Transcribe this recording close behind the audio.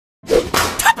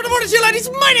What is you laddies?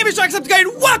 My name is Jacksepticeye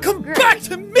and welcome back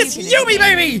to Miss Yumi,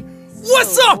 baby!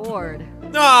 What's up?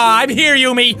 I'm here,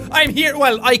 Yumi. I'm here.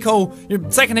 Well, Aiko,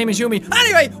 your second name is Yumi.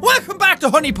 Anyway, welcome back to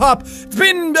Huniepop. It's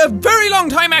been a very long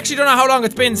time, actually. Don't know how long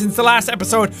it's been since the last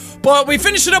episode. But we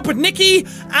finished it up with Nikki,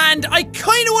 and I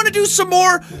kind of want to do some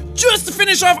more just to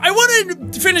finish off. I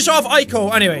wanted to finish off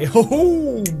Aiko. Anyway,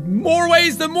 more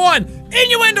ways than one.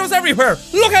 Innuendos everywhere.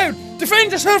 Look out.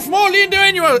 Defend yourself from all the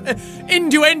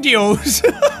innuendos.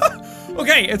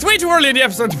 Okay, it's way too early in the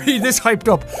episode to be this hyped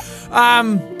up.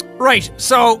 Right,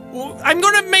 so I'm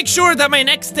gonna make sure that my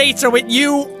next dates are with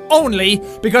you only,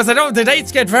 because the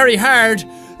dates get very hard,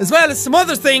 as well as some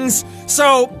other things.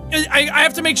 So I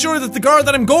have to make sure that the girl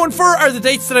that I'm going for are the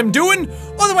dates that I'm doing.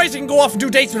 Otherwise I can go off and do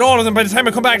dates with all of them. By the time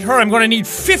I come back to her, I'm gonna need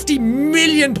 50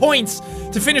 million points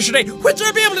to finish her date, which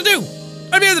I'll be able to do.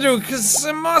 I'll be able to do because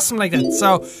I'm awesome like that.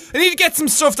 So I need to get some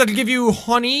stuff that'll give you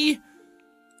honey.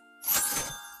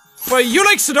 But you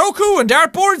like Sudoku and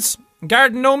dartboards?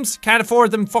 Garden gnomes? Can't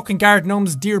afford them. Fucking garden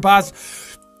gnomes, dear Baz.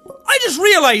 I just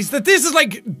realized that this is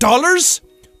like dollars.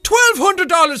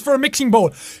 $1,200 for a mixing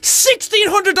bowl.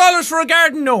 $1,600 for a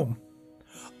garden gnome.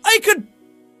 I could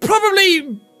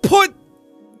probably put...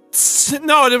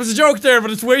 No, there was a joke there,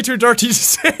 but it's way too dirty to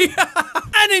say.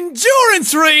 An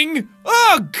endurance ring?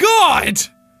 Oh, God.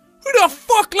 Who the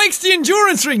fuck likes the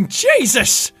endurance ring?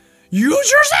 Jesus.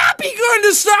 Users happy going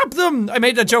to stop them. I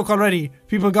made that joke already.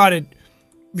 People got it.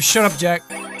 Shut up, Jack.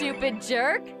 Stupid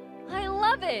jerk. I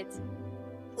love it.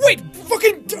 Wait,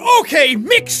 fucking... Okay,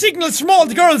 mixed signals from all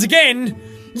the girls again.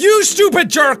 You stupid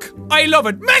jerk. I love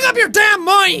it. Make up your damn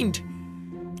mind.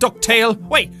 Ducktail.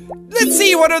 Wait, let's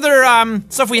see what other,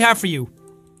 stuff we have for you.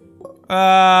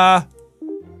 No.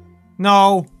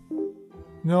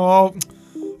 No.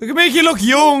 I can make you look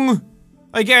young,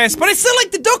 I guess. But I still like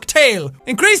the ducktail.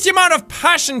 Increase the amount of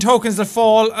passion tokens that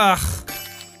fall. Ugh.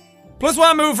 Plus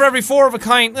one move for every 4 of a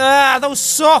kind. Ah, those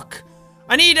suck.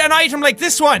 I need an item like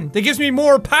this one that gives me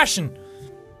more passion.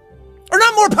 Or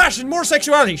not more passion, more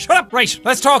sexuality. Shut up. Right,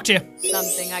 let's talk to you.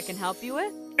 Something I can help you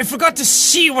with? I forgot to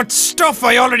see what stuff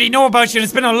I already know about you, and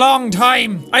it's been a long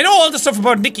time. I know all the stuff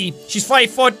about Nikki. She's 5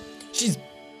 foot. She's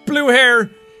blue hair.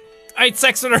 I had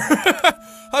sex with her.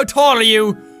 How tall are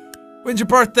you? When's your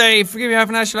birthday? Forgive me, I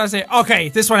haven't asked you last day. Okay,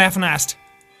 this one I haven't asked.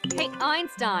 Hey,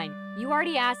 Einstein. You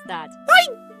already asked that. I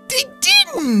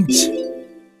didn't!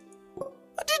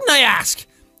 Didn't I ask?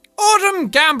 Autumn,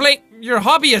 gambling. Your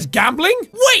hobby is gambling?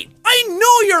 Wait, I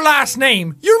know your last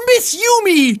name. You're Miss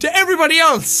Yumi to everybody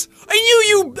else. I knew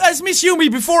you as Miss Yumi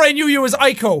before I knew you as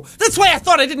Aiko. That's why I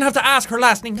thought I didn't have to ask her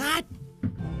last name. God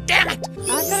damn it.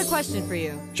 I've got a question for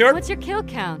you. Sure. What's your kill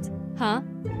count? Huh?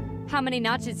 How many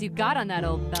notches you got on that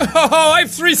old belt? Oh,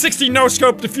 I've 360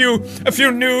 no-scoped a few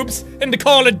noobs into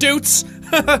Call of Dudes.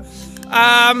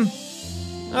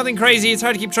 Nothing crazy, it's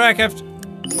hard to keep track of.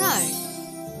 Nice.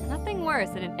 Nothing worse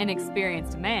than an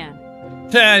inexperienced man.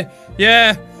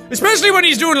 Yeah. Especially when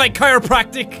he's doing like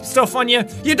chiropractic stuff on you.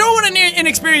 You don't want an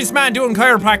inexperienced man doing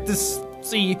chiropractic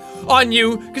on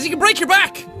you, because he can break your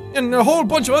back and a whole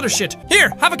bunch of other shit.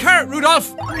 Here, have a carrot,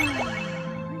 Rudolph.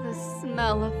 The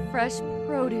smell of fresh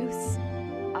produce.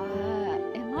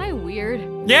 Am I weird?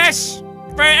 Yes!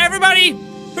 For everybody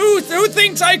who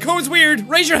thinks Aiko's weird,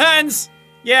 raise your hands.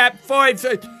 Yeah, 5,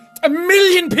 1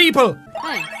 million people.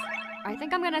 Thanks. I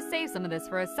think I'm gonna save some of this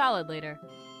for a salad later.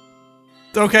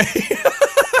 Okay.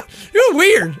 You're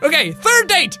weird. Okay, third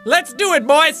date. Let's do it,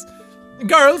 boys.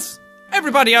 Girls.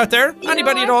 Everybody out there.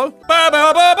 Anybody at all.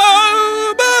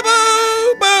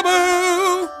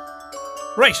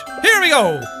 Right, here we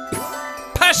go.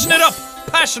 Passion it up.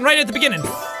 Passion right at the beginning.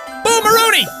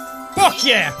 Boomeroni. Fuck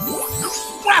yeah.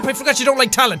 Crap, I forgot you don't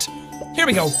like talent. Here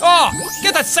we go. Oh,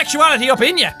 get that sexuality up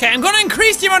in ya. Okay, I'm gonna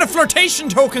increase the amount of flirtation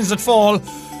tokens that fall,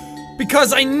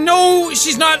 because I know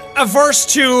she's not averse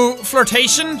to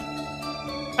flirtation.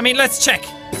 I mean, let's check.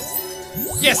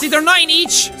 Yeah, see, they're 9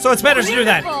 each, so it's better to do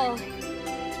that.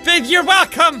 Big, you're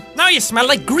welcome. Now you smell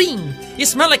like green. You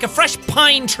smell like a fresh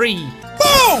pine tree.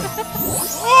 Boom!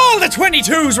 All the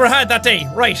 22s were had that day.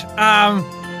 Right,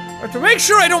 to make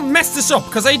sure I don't mess this up,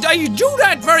 because I do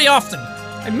that very often.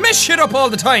 I mess shit up all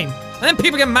the time, and then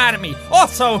people get mad at me.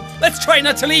 Also, let's try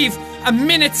not to leave a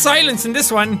minute silence in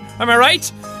this one. Am I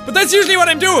right? But that's usually what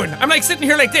I'm doing. I'm like sitting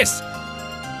here like this.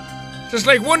 Just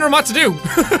like wondering what to do.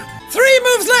 3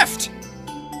 moves left!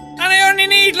 And I only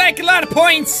need like a lot of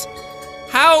points.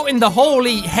 How in the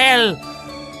holy hell?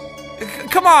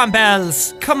 Come on,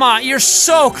 Bells. Come on, you're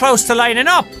so close to lining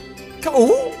up. Come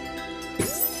on.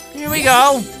 Here we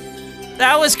go.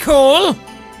 That was cool.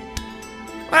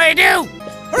 What do I do?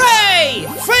 Hooray!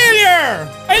 Failure!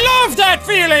 I love that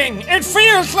feeling! It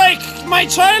feels like my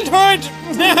childhood!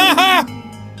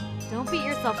 Don't beat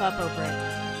yourself up over it.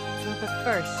 It's not the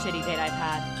first shitty date I've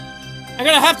had. I'm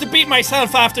gonna have to beat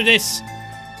myself after this.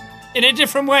 In a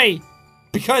different way.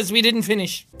 Because we didn't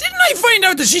finish. Didn't I find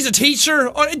out that she's a teacher?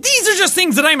 Or these are just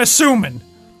things that I'm assuming.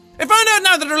 I found out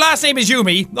now that her last name is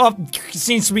Yumi. Oh,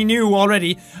 seems to be new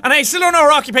already. And I still don't know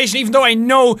her occupation even though I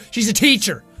know she's a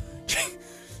teacher.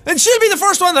 And she'll be the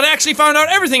first one that I actually found out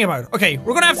everything about. Okay,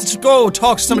 we're gonna have to go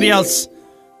talk to somebody else.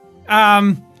 I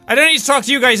don't need to talk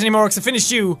to you guys anymore because I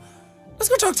finished you. Let's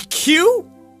go talk to Q?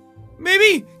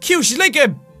 Maybe? Q, she's like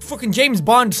a fucking James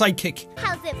Bond sidekick.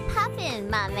 How's it poppin',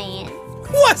 my man?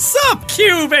 What's up,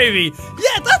 Q, baby?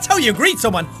 Yeah, that's how you greet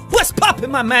someone. What's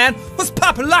poppin', my man? What's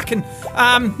poppin' lockin'?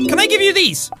 Can I give you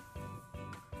these?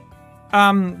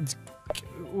 How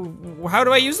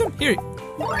do I use them? Here.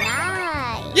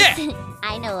 Nice. Yeah.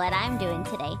 I know what I'm doing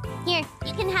today. Here,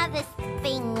 you can have this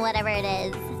thing, whatever it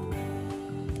is.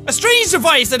 A strange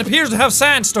device that appears to have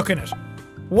sand stuck in it.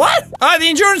 What? The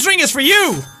endurance ring is for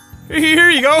you. Here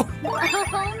you go.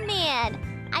 Oh, man.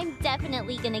 I'm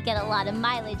definitely gonna get a lot of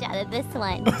mileage out of this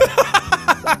one.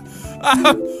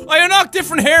 I unlocked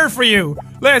different hair for you.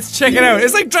 Let's check it out.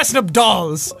 It's like dressing up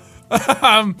dolls.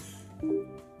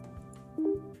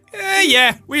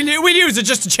 Yeah, we'll use it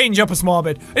just to change up a small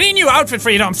bit. I need a new outfit for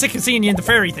you now. I'm sick of seeing you in the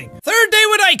fairy thing. Third day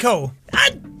with Aiko. Ah,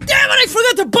 damn it, I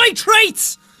forgot to buy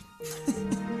traits.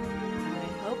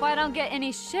 I hope I don't get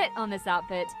any shit on this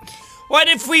outfit. What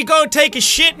if we go take a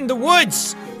shit in the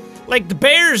woods? Like the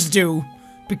bears do?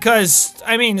 Because,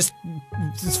 I mean,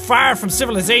 it's far from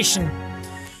civilization.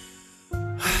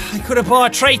 I could have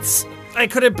bought traits. I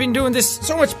could have been doing this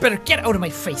so much better. Get out of my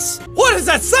face. What is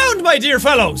that sound, my dear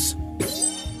fellows?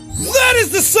 That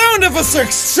is the sound of a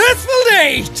successful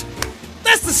date!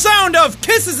 That's the sound of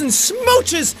kisses and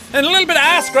smooches and a little bit of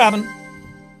ass grabbing.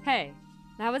 Hey,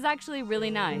 that was actually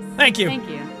really nice. Thank you. Thank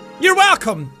you. You're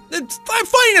welcome.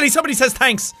 Finally somebody says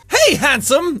thanks. Hey,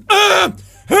 handsome.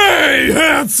 Hey,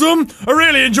 handsome. I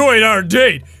really enjoyed our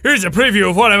date. Here's a preview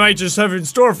of what I might just have in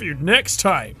store for you next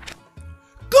time.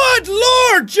 Good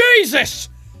Lord Jesus!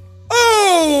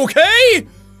 Okay.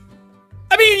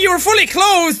 I mean, you were fully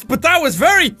clothed, but that was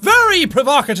very, very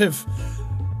provocative.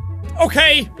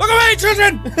 Okay, look away,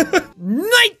 children!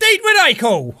 Night date with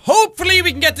Aiko. Hopefully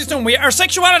we can get this done. Our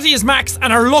sexuality is maxed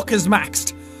and our look is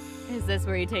maxed. Is this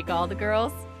where you take all the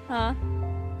girls? Huh?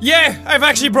 Yeah, I've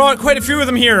actually brought quite a few of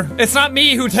them here. It's not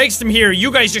me who takes them here.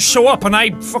 You guys just show up and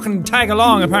I fucking tag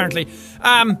along, apparently.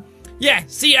 Yeah,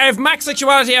 see, I have max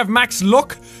sexuality, I have max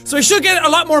look, so I should get a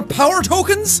lot more power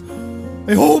tokens.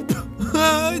 I hope.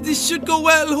 This should go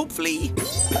well, hopefully.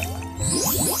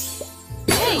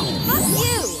 Hey, fuck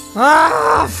you!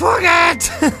 Fuck it!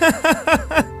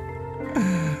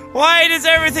 Why does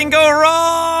everything go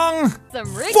wrong?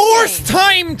 Some rigging. Fourth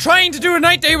time trying to do a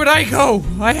night date with Aiko.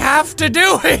 I have to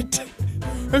do it.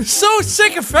 I'm so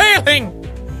sick of failing.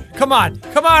 Come on,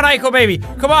 Aiko, baby.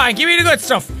 Come on, give me the good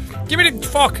stuff. Give me the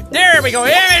fuck. There we go.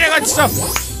 Give me the good stuff.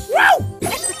 Woo!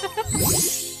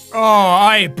 Oh,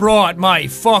 I brought my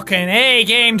fucking A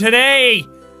game today.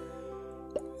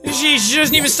 She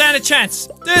doesn't even stand a chance.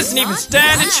 Doesn't even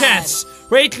stand a chance.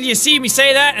 Wait till you see me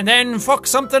say that and then fuck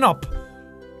something up.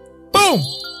 Boom!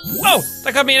 Oh,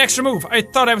 that got me an extra move. I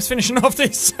thought I was finishing off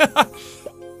this.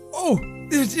 Oh,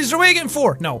 is there a way of getting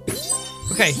 4? No.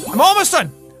 Okay, I'm almost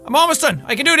done.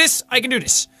 I can do this.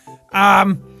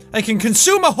 I can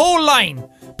consume a whole line,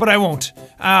 but I won't.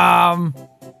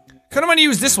 Kind of want to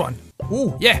use this one.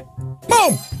 Ooh, yeah.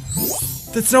 Boom!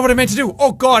 That's not what I meant to do.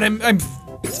 Oh god, I'm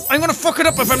gonna fuck it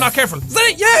up if I'm not careful. Is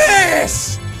that it?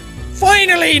 Yes!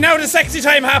 Finally, now the sexy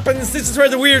time happens. This is where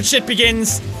the weird shit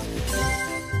begins.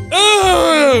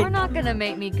 You're not gonna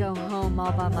make me go home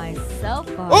all by myself,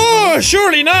 are you? Oh,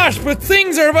 surely not, but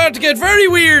things are about to get very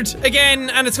weird again,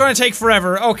 and it's gonna take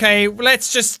forever. Okay,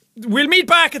 we'll meet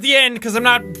back at the end, because I'm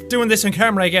not doing this on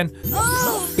camera again.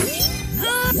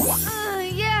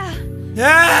 Yeah.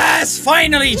 Yes,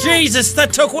 finally, Jesus,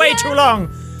 that took way too long.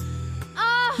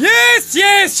 Yes,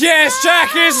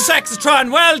 Jack, here's a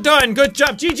sexatron, well done, good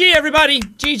job. GG, everybody,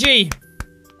 GG.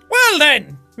 Well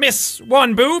then, Miss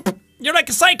One Boob. You're like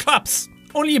a cyclops,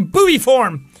 only in booby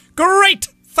form. Great,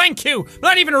 thank you. I'm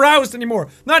not even aroused anymore.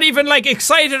 Not even, like,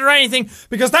 excited or anything,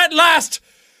 because that last,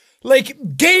 like,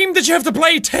 game that you have to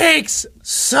play takes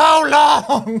so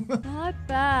long. Not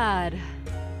bad.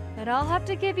 But I'll have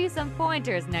to give you some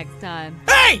pointers next time.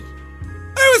 Hey!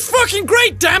 It was fucking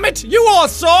great, damn it! You all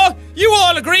saw! You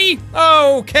all agree?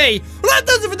 Okay. Well, that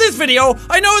does it for this video.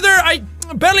 I know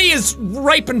belly is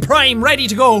ripe and prime, ready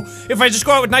to go if I just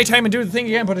go out at nighttime and do the thing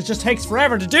again, but it just takes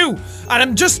forever to do. And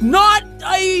I'm just not,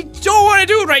 I don't want to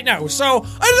do it right now. So, I don't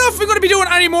know if we're going to be doing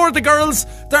any more of the girls.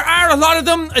 There are a lot of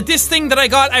them. This thing that I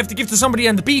got, I have to give to somebody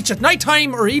on the beach at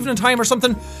nighttime or evening time or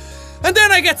something. And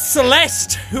then I get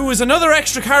Celeste, who is another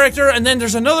extra character, and then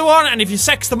there's another one, and if you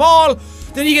sex them all,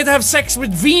 then you get to have sex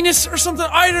with Venus or something.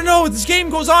 I don't know, this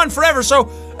game goes on forever, so I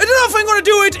don't know if I'm gonna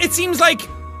do it. It seems like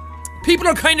people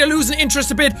are kind of losing interest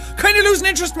a bit, kind of losing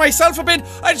interest myself a bit.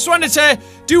 I just wanted to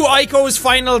do Aiko's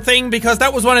final thing because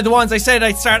that was one of the ones I said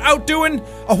I'd start out doing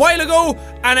a while ago,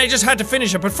 and I just had to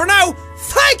finish it. But for now,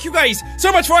 thank you guys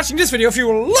so much for watching this video. If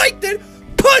you liked it,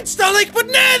 punch the like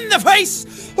button in the face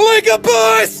like a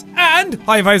boss, and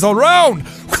high fives all round.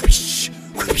 Whoosh,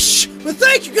 whoosh. Well,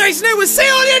 thank you guys. Now we'll see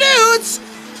all your dudes.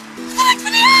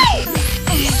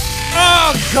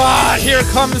 Oh God, here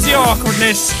comes the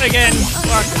awkwardness again.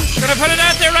 I'm gonna put it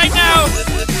out there right now.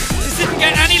 This didn't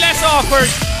get any less awkward.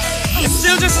 It's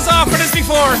still just as awkward as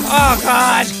before. Oh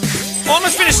God.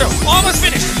 Almost finished though. Almost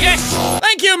finished. Yes.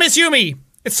 Thank you, Miss Yumi.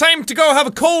 It's time to go have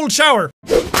a cold shower.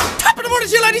 Top of the morning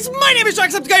to you ladies. My name is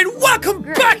Jacksepticeye and welcome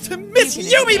back to Miss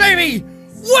Yumi, baby.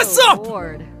 What's up?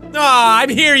 Ah, I'm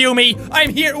here, Yumi. I'm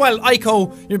here. Well,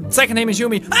 Aiko. Your second name is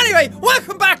Yumi. Anyway,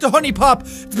 welcome back to Huniepop.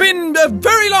 It's been a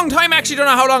very long time. Actually, don't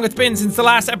know how long it's been since the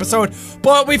last episode.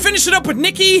 But we finished it up with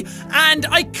Nikki, and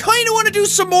I kind of want to do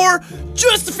some more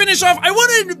just to finish off. I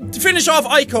wanted to finish off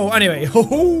Aiko. Anyway,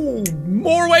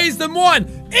 more ways than one.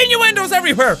 Innuendos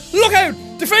everywhere. Look out.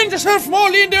 Defend yourself from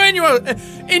all the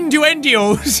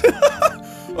innuendos.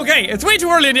 Okay, it's way too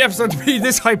early in the episode to be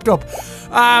this hyped up.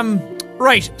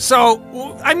 Right, so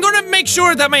I'm gonna make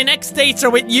sure that my next dates are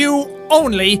with you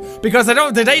only because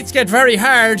the dates get very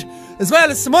hard, as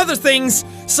well as some other things.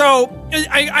 So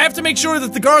I have to make sure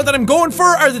that the girl that I'm going for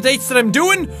are the dates that I'm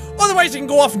doing. Otherwise I can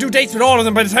go off and do dates with all of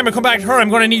them. By the time I come back to her, I'm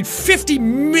gonna need 50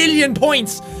 million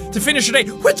points to finish a date,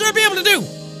 which I'll be able to do.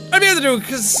 I'll be able to do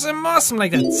because I'm awesome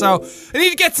like that. So I need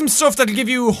to get some stuff that'll give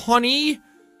you honey.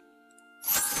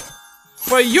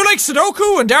 But you like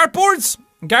Sudoku and dartboards?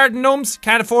 Garden gnomes?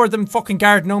 Can't afford them fucking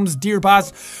garden gnomes, dear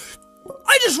Baz.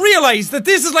 I just realized that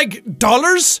this is like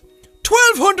dollars.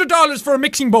 $1,200 for a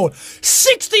mixing bowl.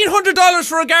 $1,600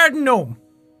 for a garden gnome.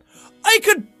 I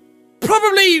could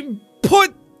probably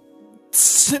put...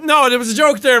 No, there was a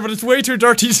joke there, but it's way too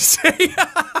dirty to say.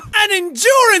 An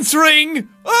endurance ring?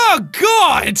 Oh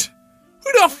God!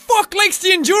 Who the fuck likes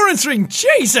the endurance ring?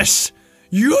 Jesus!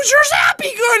 Users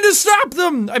happy going to stop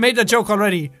them! I made that joke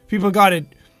already. People got it.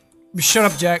 Shut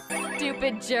up, Jack.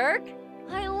 Stupid jerk.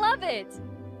 I love it.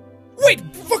 Wait,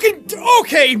 fucking...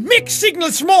 Okay, mixed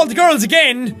signals from all the girls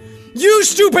again. You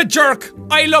stupid jerk.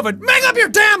 I love it. Make up your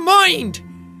damn mind.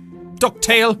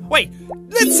 Ducktail. Wait,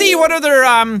 let's see what other,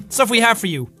 stuff we have for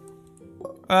you.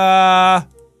 No.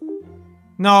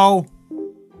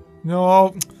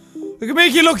 No. I can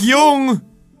make you look young,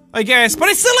 I guess. But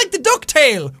I still like the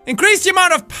ducktail. Increase the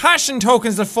amount of passion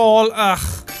tokens that fall. Ugh.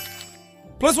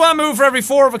 +1 move for every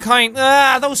 4 of a kind.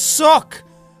 Ah, those suck.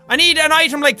 I need an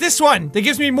item like this one that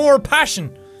gives me more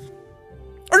passion.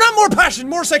 Or not more passion,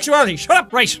 more sexuality. Shut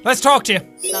up. Right, let's talk to you.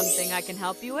 Something I can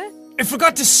help you with? I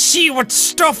forgot to see what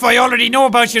stuff I already know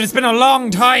about you and it's been a long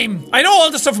time. I know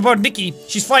all the stuff about Nikki.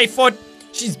 She's 5 foot.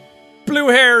 She's blue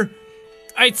hair.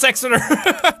 I had sex with her.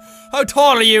 How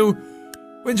tall are you?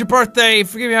 When's your birthday?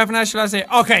 Forgive me, I haven't asked you last day.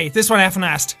 Okay, this one I haven't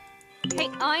asked. Hey,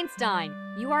 Einstein.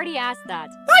 You already asked that.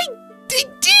 I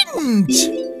didn't!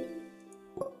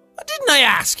 Didn't I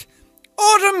ask?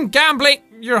 Autumn gambling.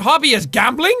 Your hobby is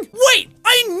gambling? Wait,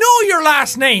 I know your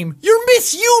last name. You're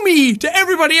Miss Yumi to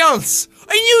everybody else.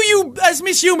 I knew you as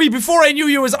Miss Yumi before I knew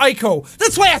you as Aiko.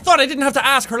 That's why I thought I didn't have to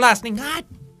ask her last name. God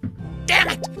damn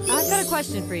it! I've got a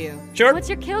question for you. Sure. What's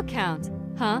your kill count?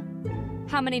 Huh?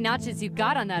 How many notches you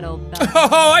got on that old belt?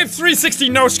 Oh, I've 360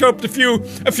 no-scoped a few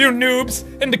noobs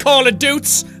into Call of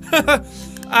Dudes.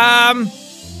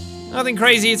 Nothing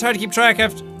crazy, it's hard to keep track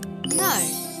of.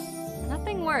 Nice.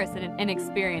 Nothing worse than an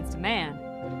inexperienced man.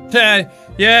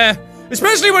 Yeah.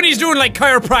 Especially when he's doing like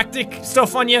chiropractic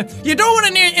stuff on you. You don't want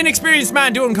an inexperienced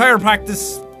man doing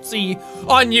chiropractic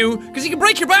on you, because he can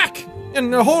break your back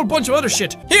and a whole bunch of other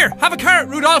shit. Here, have a carrot,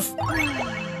 Rudolph.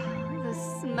 The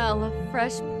smell of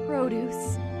fresh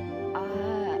produce.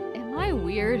 Am I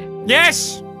weird?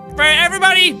 Yes! For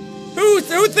everybody who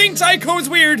thinks Aiko's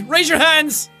weird, raise your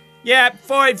hands. Yeah,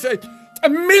 1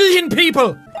 million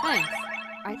people. Thanks.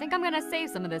 I think I'm gonna save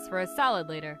some of this for a salad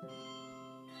later.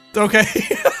 Okay.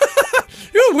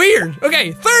 You're weird.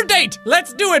 Okay, 3rd date.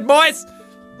 Let's do it, boys.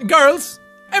 Girls.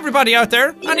 Everybody out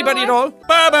there. Anybody at all.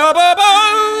 Ba-ba-ba-ba,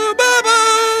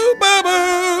 ba-ba,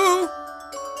 ba-ba.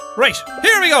 Right,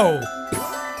 here we go.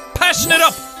 Passion it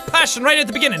up. Passion right at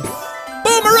the beginning.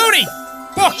 Boomeroonie!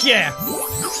 Fuck yeah!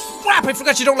 Crap, I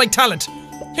forgot you don't like talent.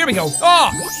 Here we go.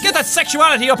 Oh, get that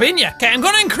sexuality up in ya. Okay, I'm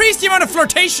gonna increase the amount of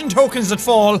flirtation tokens that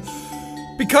fall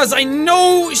because I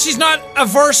know she's not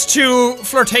averse to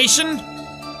flirtation.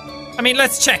 I mean,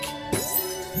 let's check.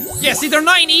 Yeah, see, they're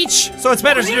 9 each, so it's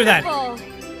better to do that.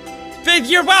 Viv,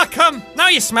 you're welcome. Now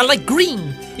you smell like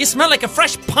green. You smell like a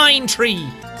fresh pine tree.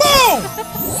 Boom!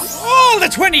 All the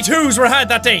 22s were had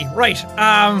that day. Right,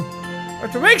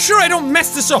 to make sure I don't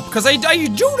mess this up, because I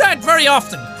do that very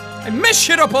often. I mess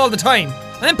shit up all the time,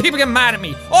 and then people get mad at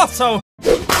me. Also,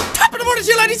 top of the morning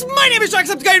to you ladies, my name is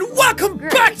Jacksepticeye, and welcome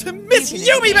back to Miss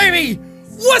Yumi, baby!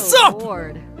 What's up?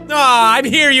 Ah, I'm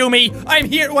here, Yumi. I'm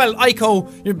here. Well,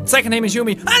 Aiko, your second name is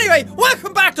Yumi. Anyway,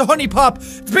 welcome back to Huniepop.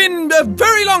 It's been a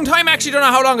very long time. Actually, don't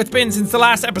know how long it's been since the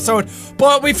last episode,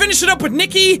 but we finished it up with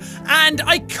Nikki, and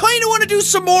I kind of want to do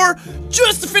some more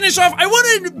just to finish off. I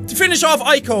wanted to finish off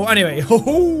Aiko. Anyway,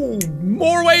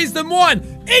 more ways than one.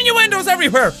 Innuendos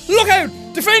everywhere. Look out!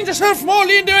 Defend yourself from all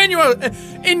the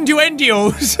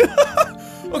innuendos.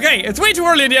 Okay, it's way too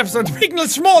early in the episode to signal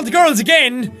small to girls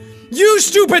again. You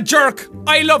stupid jerk!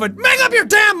 I love it. Make up your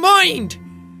damn mind!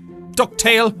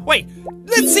 Ducktail. Wait,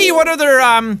 let's see what other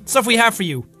stuff we have for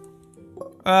you.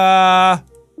 No.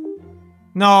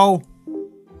 No.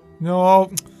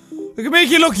 I can make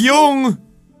you look young,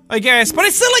 I guess, but I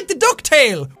still like the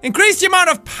ducktail. Increase the amount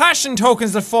of passion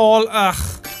tokens that fall. Ugh.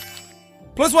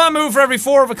 +1 move for every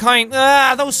 4 of a kind.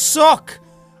 Ah, those suck.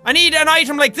 I need an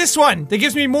item like this one that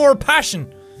gives me more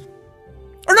passion.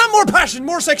 Or not more passion,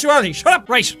 more sexuality. Shut up.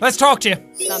 Right, let's talk to you.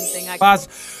 Something I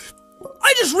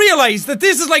just realized that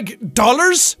this is like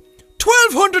dollars.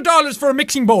 $1,200 for a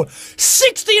mixing bowl.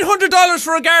 $1,600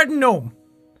 for a garden gnome.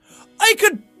 I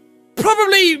could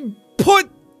probably put...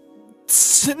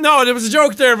 No, there was a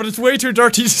joke there, but it's way too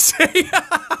dirty to say.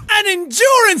 An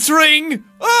endurance ring?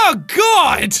 Oh,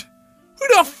 God. Who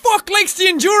the fuck likes the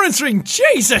endurance ring?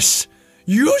 Jesus.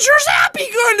 Users happy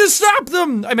going to stop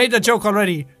them. I made that joke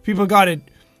already. People got it.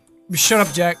 Shut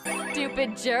up, Jack.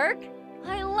 Stupid jerk.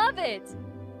 I love it.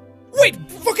 Wait,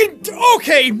 fucking,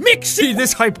 okay, mixy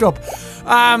this hyped up.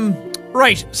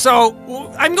 Right, so,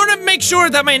 I'm gonna make sure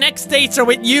that my next dates are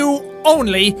with you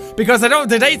only, because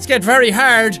the dates get very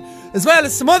hard, as well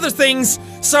as some other things,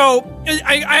 so,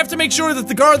 I have to make sure that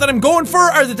the girl that I'm going for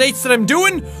are the dates that I'm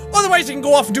doing, otherwise I can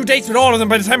go off and do dates with all of them.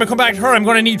 By the time I come back to her, I'm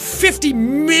gonna need 50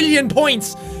 million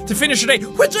points to finish a date,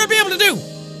 which I'll be able to do!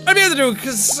 I'll be able to do,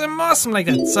 because I'm awesome like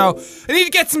that, so, I need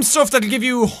to get some stuff that'll give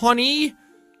you honey.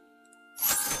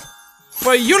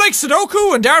 But you like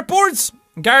Sudoku and dartboards?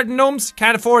 Garden gnomes?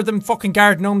 Can't afford them fucking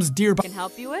garden gnomes, dear. Can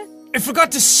help you with? I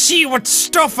forgot to see what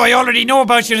stuff I already know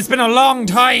about you and it's been a long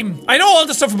time. I know all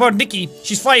the stuff about Nikki.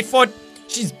 She's 5 foot.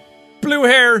 She's blue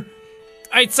hair.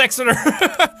 I had sex with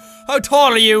her. How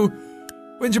tall are you?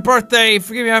 When's your birthday?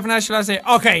 Forgive me, I haven't asked you last day.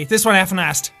 Okay, this one I haven't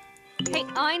asked. Hey,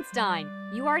 Einstein.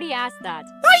 You already asked that.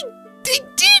 I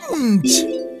didn't!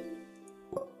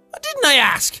 Didn't I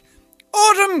ask?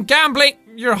 Autumn, gambling.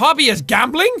 Your hobby is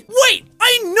gambling? Wait,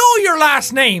 I know your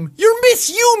last name. You're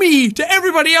Miss Yumi to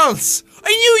everybody else. I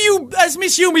knew you as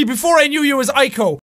Miss Yumi before I knew you as Aiko.